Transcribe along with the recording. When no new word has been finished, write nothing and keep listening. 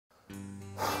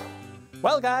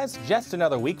Well guys, just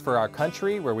another week for our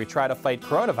country where we try to fight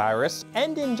coronavirus,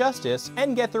 end injustice,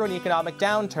 and get through an economic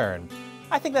downturn.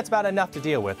 I think that's about enough to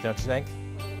deal with, don't you think?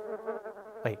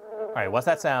 Wait, alright, what's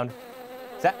that sound?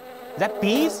 Is that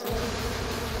bees?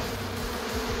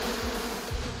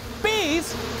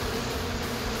 Bees?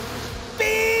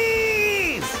 Bees!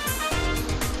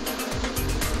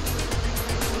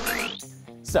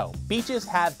 So, beaches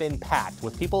have been packed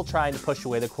with people trying to push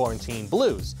away the quarantine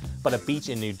blues, but a beach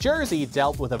in New Jersey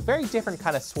dealt with a very different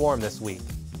kind of swarm this week.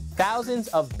 Thousands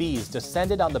of bees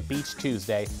descended on the beach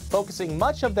Tuesday, focusing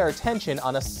much of their attention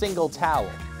on a single towel.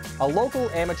 A local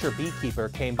amateur beekeeper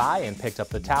came by and picked up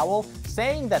the towel,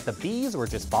 saying that the bees were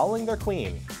just following their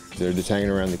queen. They're just hanging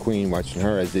around the queen, watching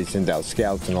her as they send out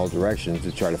scouts in all directions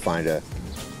to try to find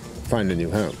a new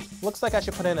home. Looks like I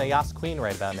should put in a Yas Queen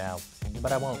right about now,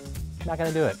 but I won't. Not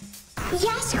gonna do it.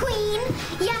 Yes, Queen!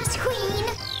 Yes, Queen!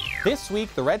 This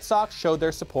week, the Red Sox showed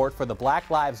their support for the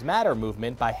Black Lives Matter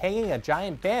movement by hanging a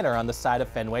giant banner on the side of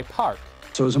Fenway Park.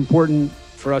 So it's important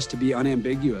for us to be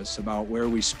unambiguous about where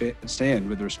we stand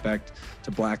with respect to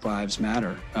Black Lives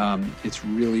Matter. It's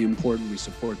really important we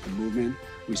support the movement,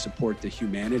 we support the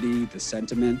humanity, the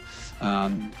sentiment,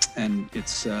 and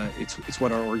it's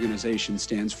what our organization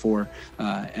stands for,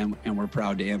 and we're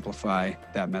proud to amplify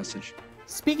that message.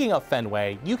 Speaking of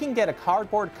Fenway, you can get a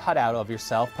cardboard cutout of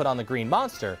yourself put on the Green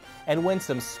Monster and win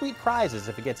some sweet prizes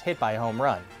if it gets hit by a home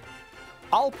run.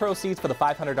 All proceeds for the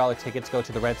 $500 tickets go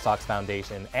to the Red Sox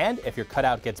Foundation, and if your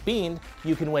cutout gets beamed,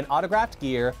 you can win autographed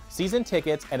gear, season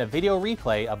tickets, and a video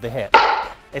replay of the hit.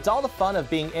 It's all the fun of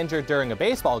being injured during a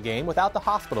baseball game without the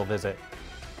hospital visit.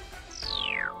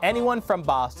 Anyone from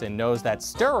Boston knows that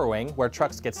Stirrowing, where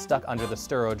trucks get stuck under the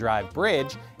Stirrow Drive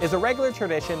Bridge, is a regular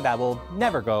tradition that will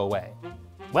never go away.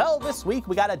 Well, this week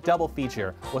we got a double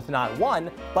feature, with not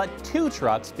one, but two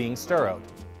trucks being stirrowed.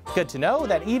 Good to know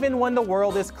that even when the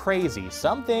world is crazy,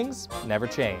 some things never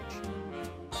change.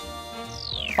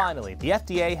 Finally, the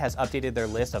FDA has updated their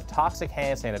list of toxic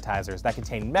hand sanitizers that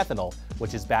contain methanol,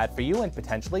 which is bad for you and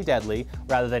potentially deadly,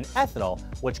 rather than ethanol,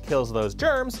 which kills those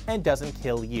germs and doesn't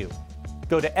kill you.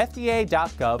 Go to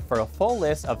fda.gov for a full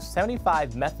list of 75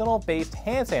 methanol-based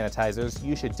hand sanitizers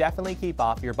you should definitely keep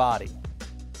off your body.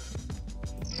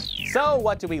 So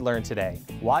what did we learn today?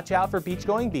 Watch out for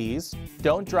beach-going bees,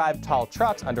 don't drive tall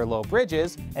trucks under low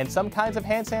bridges, and some kinds of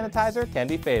hand sanitizer can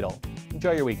be fatal.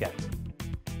 Enjoy your weekend.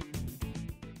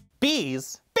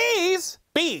 Bees? Bees?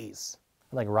 Bees!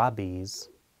 I like raw bees.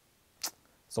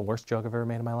 It's the worst joke I've ever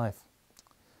made in my life.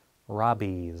 Raw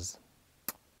bees.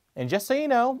 And just so you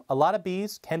know, a lot of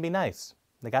bees can be nice.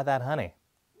 They got that honey.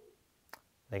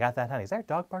 They got that honey. Is there a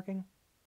dog barking?